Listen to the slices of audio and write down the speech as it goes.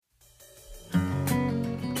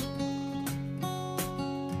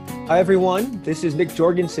Hi, everyone. This is Nick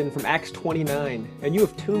Jorgensen from Acts 29, and you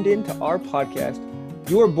have tuned in to our podcast,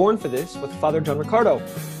 You Were Born for This, with Father John Riccardo.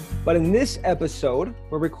 But in this episode,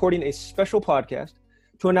 we're recording a special podcast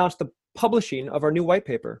to announce the publishing of our new white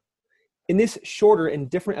paper. In this shorter and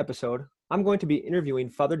different episode, I'm going to be interviewing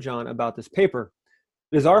Father John about this paper.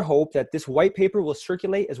 It is our hope that this white paper will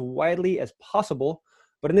circulate as widely as possible,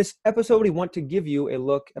 but in this episode, we want to give you a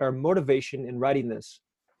look at our motivation in writing this.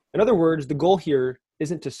 In other words, the goal here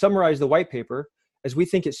isn't to summarize the white paper, as we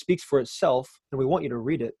think it speaks for itself and we want you to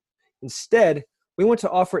read it. Instead, we want to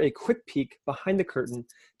offer a quick peek behind the curtain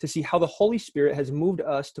to see how the Holy Spirit has moved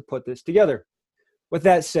us to put this together. With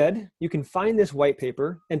that said, you can find this white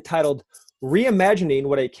paper entitled Reimagining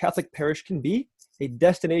What a Catholic Parish Can Be, a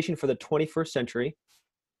Destination for the 21st Century,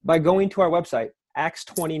 by going to our website,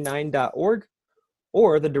 acts29.org,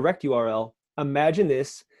 or the direct URL,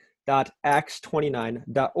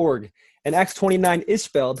 imaginethis.acts29.org. And Acts 29 is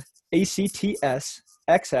spelled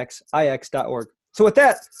ACTSXXIX.org. So with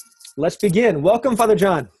that, let's begin. Welcome, Father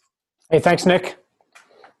John. Hey, thanks, Nick.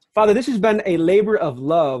 Father, this has been a labor of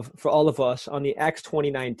love for all of us on the Acts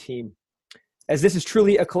 29 team, as this is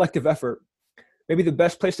truly a collective effort. Maybe the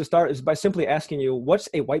best place to start is by simply asking you, what's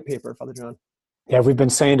a white paper, Father John? Yeah, we've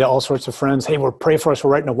been saying to all sorts of friends, hey, pray for us,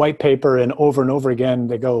 we're writing a white paper, and over again,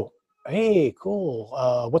 they go, hey, cool,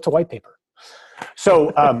 what's a white paper?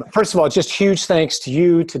 So first of all, just huge thanks to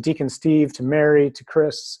you, to Deacon Steve, to Mary, to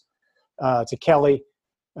Chris, to Kelly,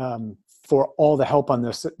 for all the help on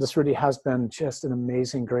this. This really has been just an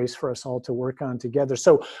amazing grace for us all to work on together.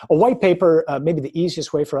 So a white paper, maybe the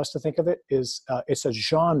easiest way for us to think of it is it's a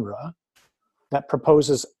genre that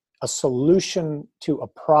proposes a solution to a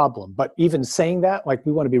problem. But even saying that, like,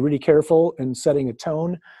 we want to be really careful in setting a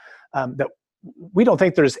tone that we don't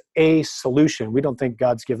think there's a solution. We don't think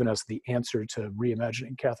God's given us the answer to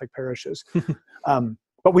reimagining Catholic parishes.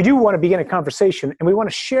 But we do want to begin a conversation, and we want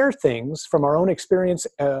to share things from our own experience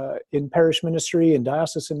in parish ministry and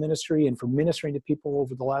diocesan ministry and from ministering to people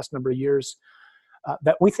over the last number of years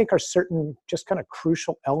that we think are certain just kind of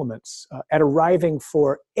crucial elements at arriving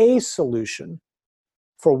for a solution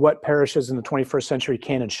for what parishes in the 21st century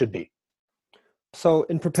can and should be. So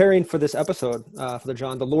in preparing for this episode, Father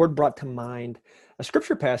John, the Lord brought to mind a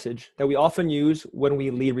scripture passage that we often use when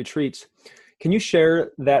we lead retreats. Can you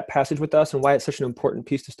share that passage with us and why it's such an important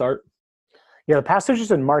piece to start? Yeah, the passage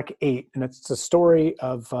is in Mark 8, and it's the story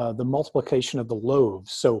of the multiplication of the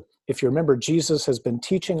loaves. So if you remember, Jesus has been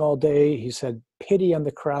teaching all day. He said, pity on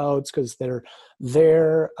the crowds because they're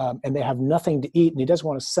there and they have nothing to eat, and he doesn't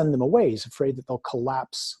want to send them away. He's afraid that they'll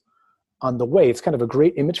collapse on the way. It's kind of a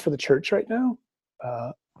great image for the church right now.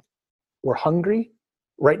 We're hungry.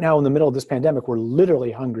 Right now in the middle of this pandemic, we're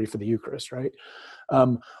literally hungry for the Eucharist, right?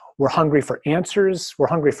 We're hungry for answers. We're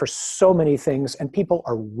hungry for so many things, and people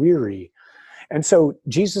are weary. And so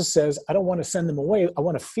Jesus says, I don't want to send them away. I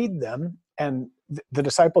want to feed them. And the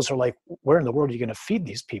disciples are like, where in the world are you going to feed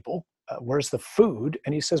these people? Where's the food?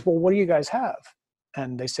 And he says, well, what do you guys have?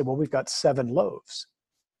 And they say, well, we've got 7 loaves.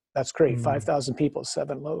 That's great. 5,000 people,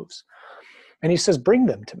 7 loaves. And he says, bring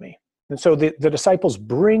them to me. And so the disciples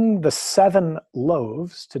bring the 7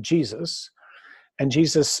 loaves to Jesus. And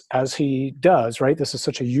Jesus, as he does, right, this is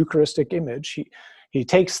such a Eucharistic image, he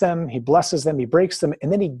takes them, he blesses them, he breaks them,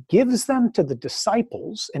 and then he gives them to the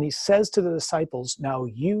disciples, and he says to the disciples, now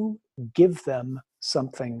you give them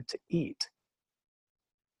something to eat.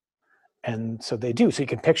 And so they do. So you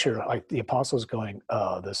can picture like the apostles going,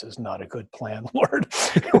 oh, this is not a good plan, Lord.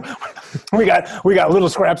 we got little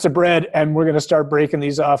scraps of bread and we're going to start breaking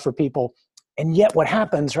these off for people. And yet what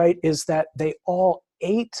happens, right, is that they all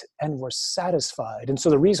ate and were satisfied. And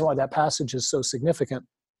so the reason why that passage is so significant,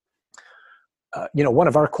 one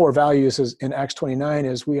of our core values is in Acts 29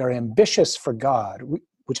 is we are ambitious for God,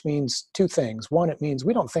 which means 2 things. One, it means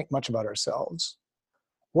we don't think much about ourselves.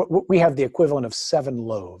 We have the equivalent of 7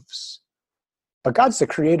 loaves. But God's the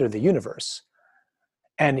creator of the universe,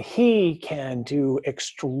 and he can do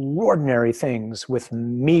extraordinary things with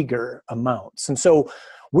meager amounts. And so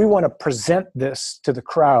we want to present this to the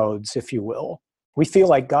crowds, if you will. We feel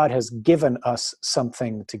like God has given us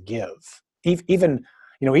something to give. Even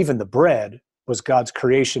the bread was God's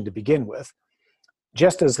creation to begin with.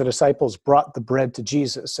 Just as the disciples brought the bread to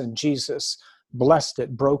Jesus, and Jesus blessed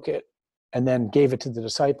it, broke it, and then gave it to the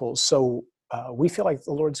disciples, so we feel like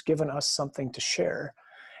the Lord's given us something to share.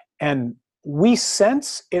 And we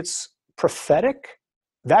sense it's prophetic.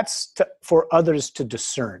 That's for others to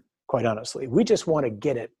discern, quite honestly. We just want to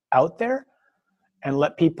get it out there and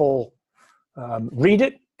let people read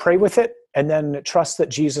it, pray with it, and then trust that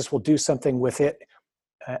Jesus will do something with it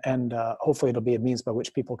And hopefully it'll be a means by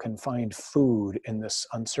which people can find food in this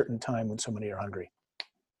uncertain time when so many are hungry.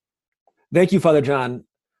 Thank you, Father John.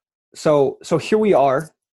 So here we are,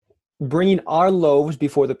 bringing our loaves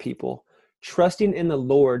before the people, trusting in the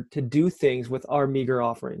Lord to do things with our meager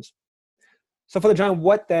offerings. So, Father John,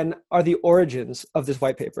 what then are the origins of this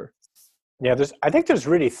white paper? Yeah, I think there's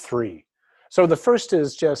really three. So the first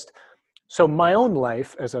is so my own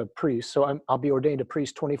life as a priest, so I'll be ordained a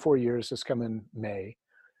priest 24 years this coming May.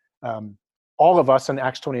 All of us in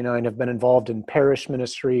Acts 29 have been involved in parish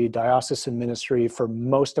ministry, diocesan ministry for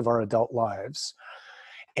most of our adult lives.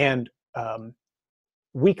 And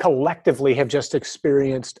we collectively have just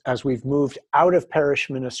experienced, as we've moved out of parish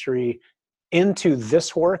ministry into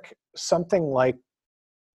this work, something like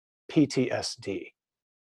PTSD,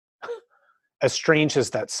 as strange as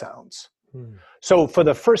that sounds. So for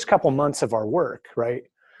the first couple months of our work, right,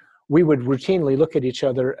 we would routinely look at each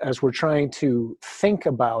other as we're trying to think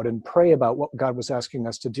about and pray about what God was asking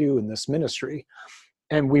us to do in this ministry.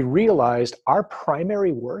 And we realized our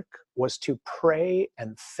primary work was to pray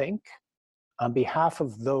and think on behalf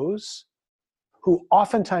of those who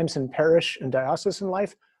oftentimes in parish and diocesan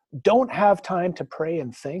life don't have time to pray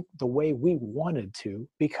and think the way we wanted to,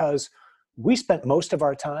 because we spent most of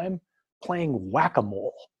our time playing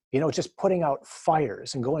whack-a-mole, just putting out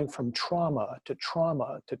fires and going from trauma to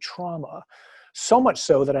trauma to trauma. So much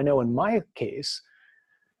so that I know in my case,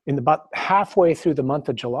 in about halfway through the month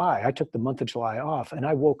of July, I took the month of July off, and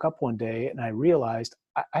I woke up one day and I realized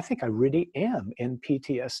I think I really am in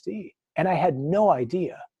PTSD, and I had no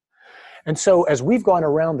idea. And so as we've gone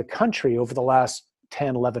around the country over the last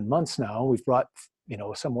 10, 11 months now, we've brought,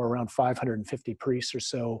 somewhere around 550 priests or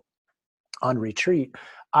so on retreat.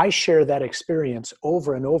 I share that experience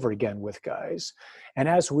over and over again with guys. And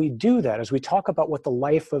as we do that, as we talk about what the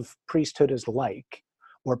life of priesthood is like,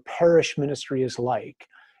 or parish ministry is like,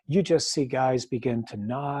 you just see guys begin to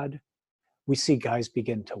nod. We see guys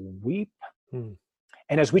begin to weep. And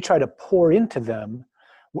as we try to pour into them,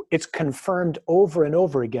 it's confirmed over and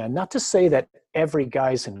over again. Not to say that every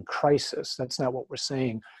guy's in crisis. That's not what we're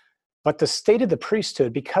saying. But the state of the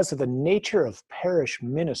priesthood, because of the nature of parish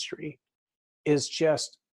ministry, is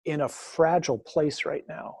just in a fragile place right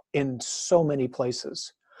now in so many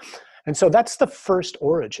places. And so that's the first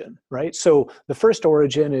origin, right? So the first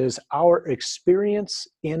origin is our experience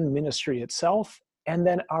in ministry itself, and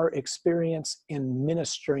then our experience in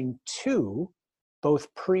ministering to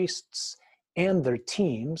both priests and their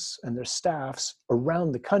teams and their staffs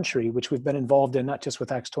around the country, which we've been involved in, not just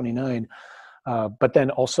with Acts 29, but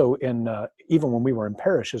then also in, even when we were in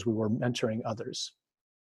parishes, we were mentoring others.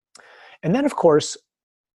 And then, of course,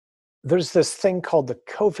 there's this thing called the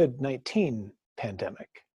COVID-19 pandemic.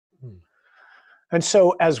 And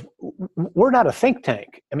so as we're not a think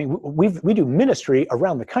tank, I mean, we do ministry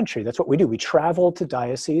around the country. That's what we do. We travel to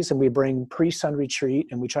dioceses and we bring priests on retreat,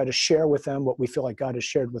 and we try to share with them what we feel like God has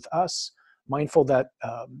shared with us, mindful that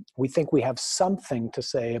we think we have something to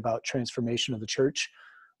say about transformation of the church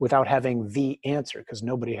without having the answer, because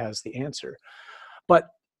nobody has the answer. But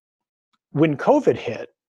when COVID hit,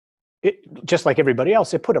 it, just like everybody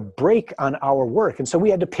else, it put a brake on our work. And so we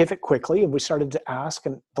had to pivot quickly, and we started to ask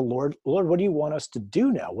the Lord, what do you want us to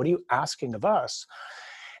do now? What are you asking of us?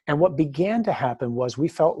 And what began to happen was we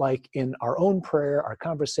felt like in our own prayer, our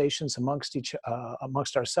conversations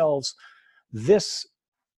amongst ourselves, this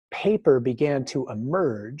paper began to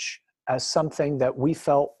emerge as something that we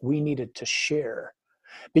felt we needed to share.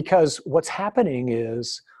 Because what's happening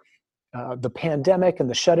is the pandemic and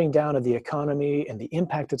the shutting down of the economy and the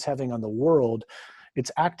impact it's having on the world,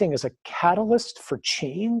 it's acting as a catalyst for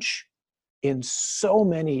change in so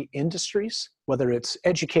many industries, whether it's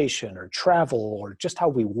education or travel or just how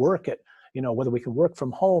we work at, whether we can work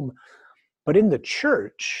from home. But in the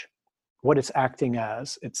church, what it's acting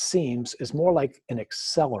as, it seems, is more like an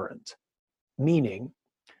accelerant, meaning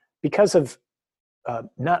because of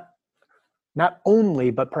not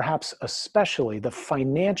only, but perhaps especially the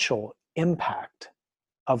financial impact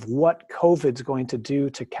of what COVID's going to do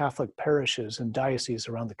to Catholic parishes and dioceses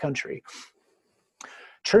around the country.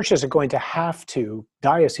 Churches are going to have to,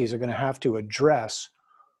 dioceses are going to have to address,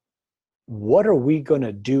 what are we going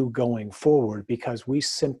to do going forward, because we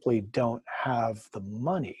simply don't have the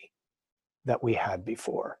money that we had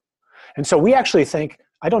before. And so we actually think,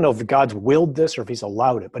 I don't know if God's willed this or if he's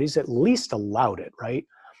allowed it, but he's at least allowed it, right?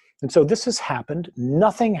 And so this has happened.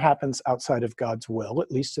 Nothing happens outside of God's will,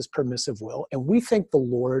 at least his permissive will. And we think the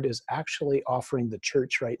Lord is actually offering the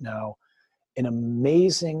church right now an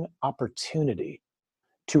amazing opportunity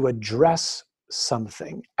to address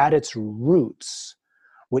something at its roots,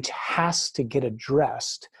 which has to get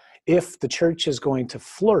addressed if the church is going to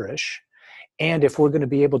flourish, and if we're going to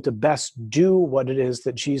be able to best do what it is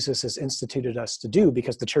that Jesus has instituted us to do,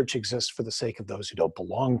 because the church exists for the sake of those who don't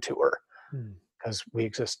belong to her, because we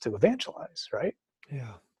exist to evangelize, right?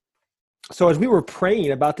 Yeah. So as we were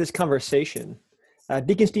praying about this conversation,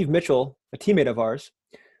 Deacon Steve Mitchell, a teammate of ours,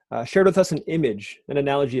 shared with us an image, an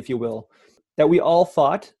analogy, if you will, that we all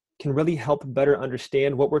thought can really help better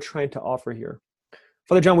understand what we're trying to offer here.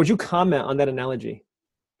 Father John, would you comment on that analogy?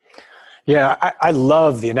 Yeah, I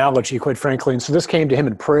love the analogy, quite frankly. And so this came to him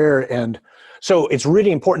in prayer. And so it's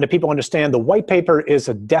really important that people understand the white paper is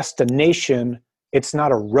a destination. It's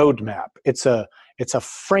not a roadmap. It's a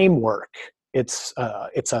framework. It's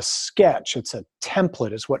a sketch. It's a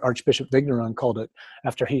template, is what Archbishop Vigneron called it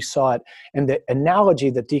after he saw it. And the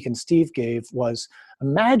analogy that Deacon Steve gave was,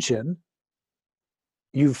 imagine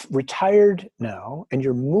you've retired now and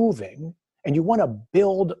you're moving and you want to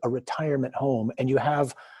build a retirement home, and you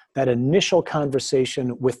have that initial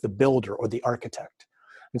conversation with the builder or the architect.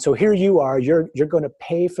 And so here you are, you're going to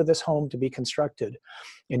pay for this home to be constructed.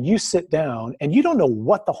 And you sit down and you don't know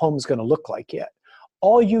what the home's going to look like yet.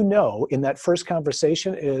 All you know in that first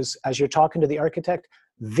conversation is, as you're talking to the architect,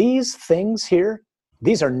 these things here,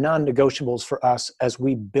 these are non-negotiables for us as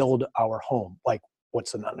we build our home. Like,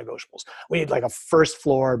 what's the non-negotiables? We need like a first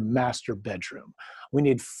floor master bedroom. We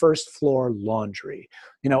need first floor laundry.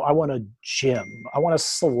 I want a gym. I want a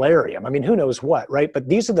solarium. I mean, who knows what, right? But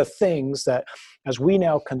these are the things that as we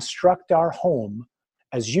now construct our home,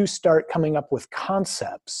 as you start coming up with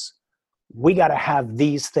concepts, we got to have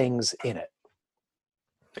these things in it.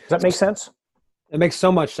 Does that make sense? It makes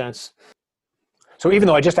so much sense. So even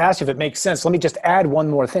though I just asked if it makes sense, let me just add one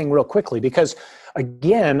more thing real quickly, because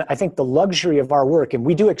again, I think the luxury of our work, and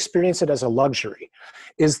we do experience it as a luxury,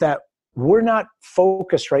 is that we're not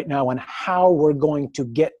focused right now on how we're going to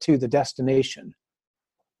get to the destination.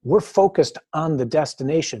 We're focused on the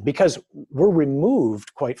destination because we're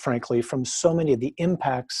removed, quite frankly, from so many of the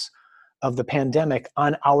impacts of the pandemic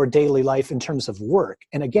on our daily life in terms of work.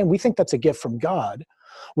 And again, we think that's a gift from God,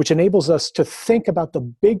 which enables us to think about the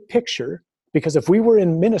big picture. Because if we were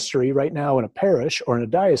in ministry right now in a parish or in a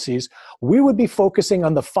diocese, we would be focusing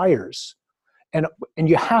on the fires. And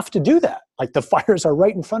you have to do that. Like, the fires are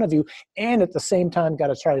right in front of you. And at the same time, got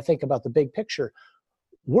to try to think about the big picture.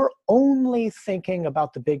 We're only thinking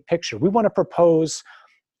about the big picture. We want to propose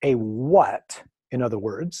a what, in other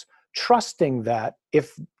words, trusting that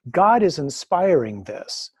if God is inspiring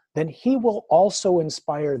this, then he will also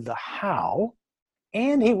inspire the how,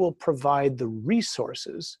 and he will provide the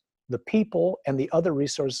resources, the people, and the other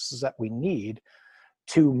resources that we need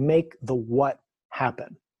to make the what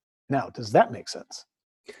happen. Now, does that make sense?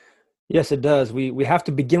 Yes, it does. We have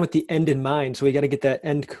to begin with the end in mind, so we got to get that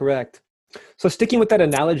end correct. So sticking with that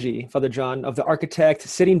analogy, Father John, of the architect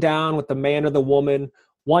sitting down with the man or the woman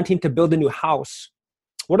wanting to build a new house,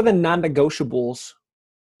 what are the non-negotiables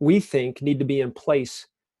we think need to be in place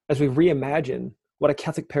as we reimagine what a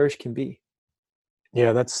Catholic parish can be?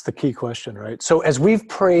 Yeah, that's the key question, right? So as we've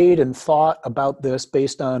prayed and thought about this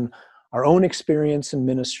based on our own experience in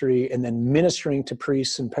ministry and then ministering to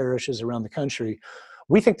priests and parishes around the country,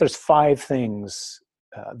 we think there's 5 things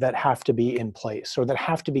that have to be in place or that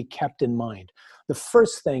have to be kept in mind. The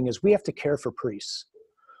first thing is we have to care for priests,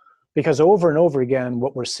 because over and over again,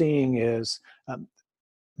 what we're seeing is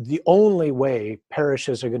the only way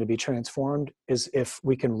parishes are going to be transformed is if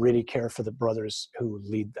we can really care for the brothers who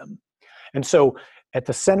lead them. And so at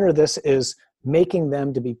the center of this is making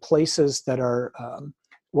them to be places that are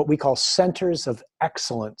what we call centers of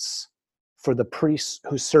excellence for the priests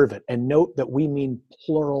who serve it. And note that we mean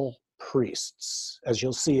plural priests, as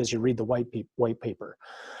you'll see as you read the white paper.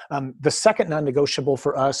 The second non-negotiable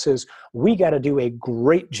for us is we got to do a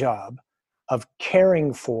great job of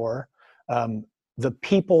caring for the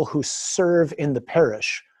people who serve in the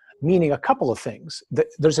parish, meaning a couple of things.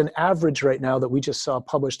 There's an average right now that we just saw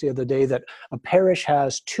published the other day that a parish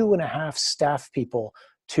has 2.5 staff people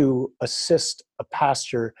to assist a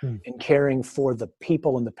pastor in caring for the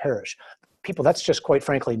people in the parish. People, that's just quite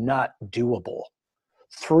frankly not doable.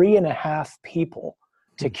 3.5 people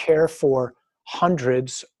to care for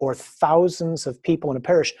hundreds or thousands of people in a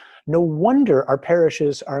parish. No wonder our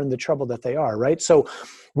parishes are in the trouble that they are, right? So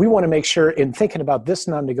we want to make sure in thinking about this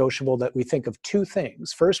non-negotiable that we think of 2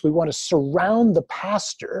 things. First, we want to surround the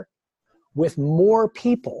pastor with more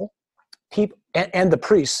people and the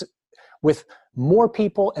priests with more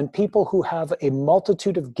people and people who have a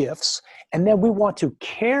multitude of gifts. And then we want to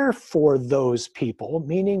care for those people,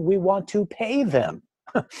 meaning we want to pay them.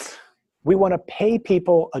 We want to pay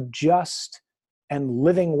people a just and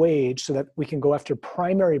living wage so that we can go after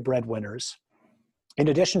primary breadwinners in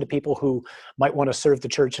addition to people who might want to serve the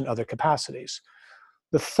church in other capacities.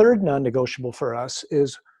 The third non-negotiable for us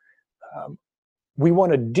is we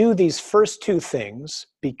want to do these first two things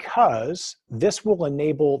because this will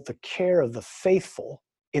enable the care of the faithful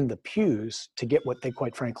in the pews to get what they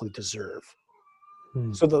quite frankly deserve.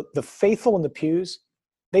 So the faithful in the pews,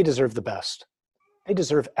 they deserve the best. They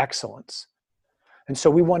deserve excellence. And so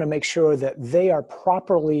we want to make sure that they are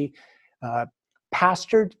properly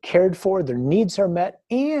pastored, cared for, their needs are met,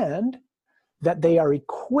 and that they are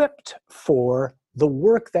equipped for the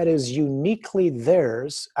work that is uniquely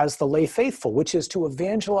theirs as the lay faithful, which is to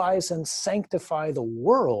evangelize and sanctify the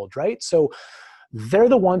world, right? So they're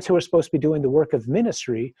the ones who are supposed to be doing the work of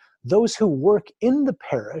ministry. Those who work in the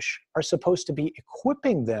parish are supposed to be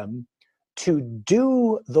equipping them to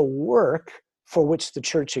do the work for which the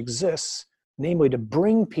church exists, namely to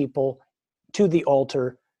bring people to the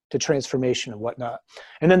altar, to transformation and whatnot.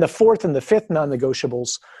 And then the fourth and the fifth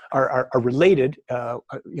non-negotiables are related, at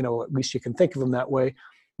least you can think of them that way.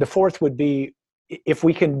 The fourth would be, if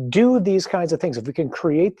we can do these kinds of things, if we can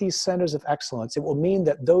create these centers of excellence, it will mean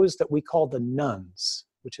that those that we call the nuns,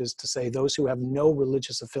 which is to say those who have no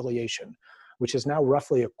religious affiliation, which is now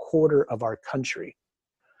roughly a quarter of our country,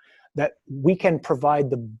 that we can provide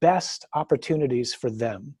the best opportunities for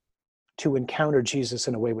them to encounter Jesus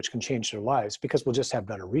in a way which can change their lives, because we'll just have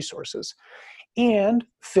better resources. And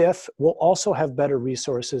fifth, we'll also have better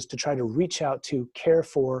resources to try to reach out to, care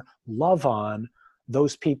for, love on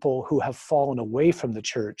those people who have fallen away from the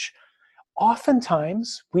church.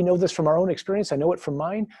 Oftentimes, we know this from our own experience, I know it from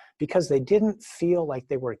mine, because they didn't feel like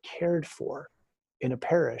they were cared for in a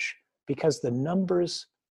parish, because the numbers,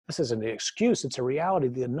 this isn't an excuse, it's a reality,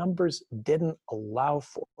 the numbers didn't allow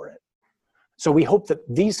for it. So we hope that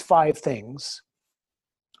these five things,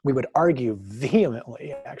 we would argue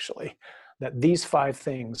vehemently, actually, that these five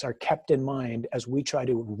things are kept in mind as we try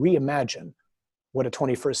to reimagine what a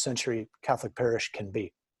 21st century Catholic parish can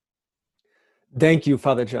be. Thank you,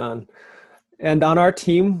 Father John. And on our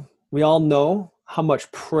team, we all know how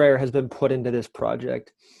much prayer has been put into this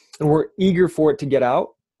project, and we're eager for it to get out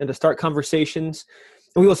and to start conversations.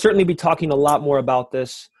 And we will certainly be talking a lot more about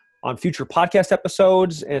this on future podcast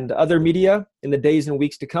episodes and other media in the days and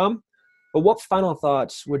weeks to come. But what final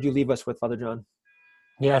thoughts would you leave us with, Father John?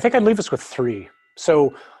 Yeah, I think I'd leave us with three.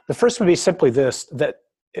 So the first would be simply this, that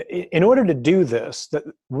in order to do this, that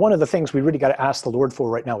one of the things we really got to ask the Lord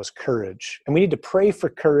for right now is courage. And we need to pray for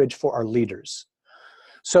courage for our leaders.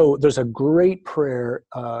 So there's a great prayer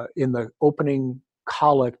in the opening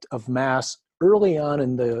collect of Mass early on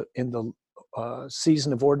in the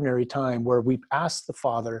season of ordinary time, where we ask the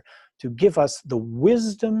Father to give us the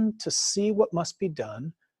wisdom to see what must be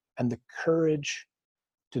done and the courage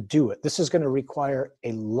to do it. This is going to require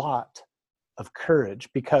a lot of courage,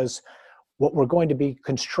 because what we're going to be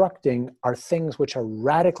constructing are things which are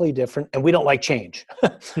radically different, and we don't like change,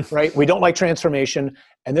 right? We don't like transformation,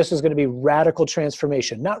 and this is going to be radical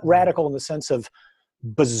transformation, not radical in the sense of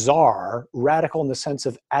bizarre, radical in the sense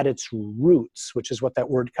of at its roots, which is what that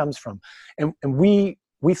word comes from. And we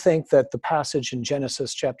think that the passage in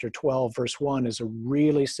Genesis chapter 12, verse 1 is a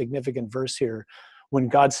really significant verse here, when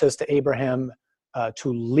God says to Abraham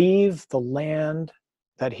to leave the land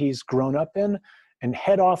that he's grown up in and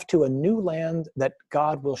head off to a new land that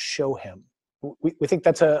God will show him. We think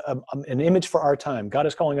that's an image for our time. God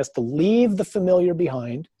is calling us to leave the familiar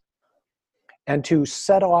behind and to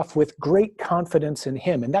set off with great confidence in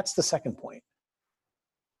him. And that's the second point.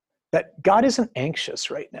 That God isn't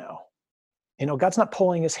anxious right now. God's not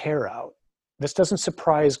pulling his hair out. This doesn't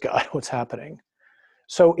surprise God, what's happening.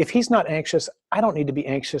 So if he's not anxious, I don't need to be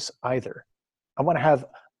anxious either. I want to have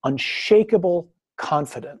unshakable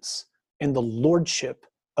confidence in the lordship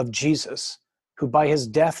of Jesus, who by his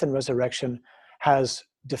death and resurrection has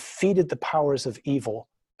defeated the powers of evil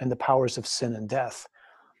and the powers of sin and death.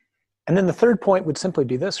 And then the third point would simply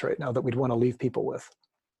be this right now that we'd want to leave people with.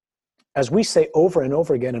 As we say over and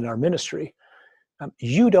over again in our ministry,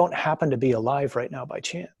 you don't happen to be alive right now by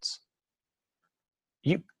chance.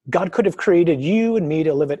 God could have created you and me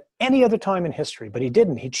to live at any other time in history, but he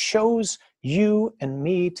didn't. He chose you and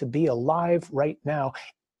me to be alive right now.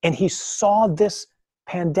 And he saw this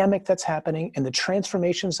pandemic that's happening and the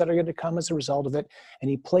transformations that are going to come as a result of it. And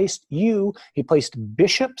he placed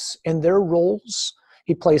bishops in their roles.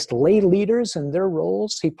 He placed lay leaders in their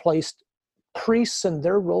roles. He placed priests in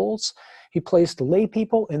their roles. He placed lay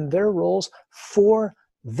people in their roles for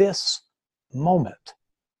this moment.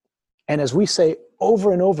 And as we say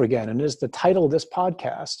over and over again, and as the title of this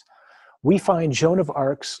podcast, we find Joan of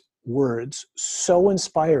Arc's words so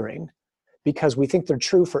inspiring because we think they're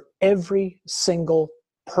true for every single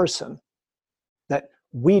person, that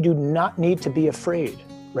we do not need to be afraid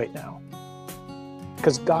right now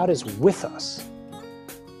because God is with us.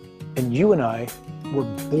 And you and I were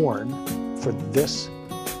born for this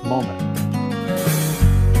moment.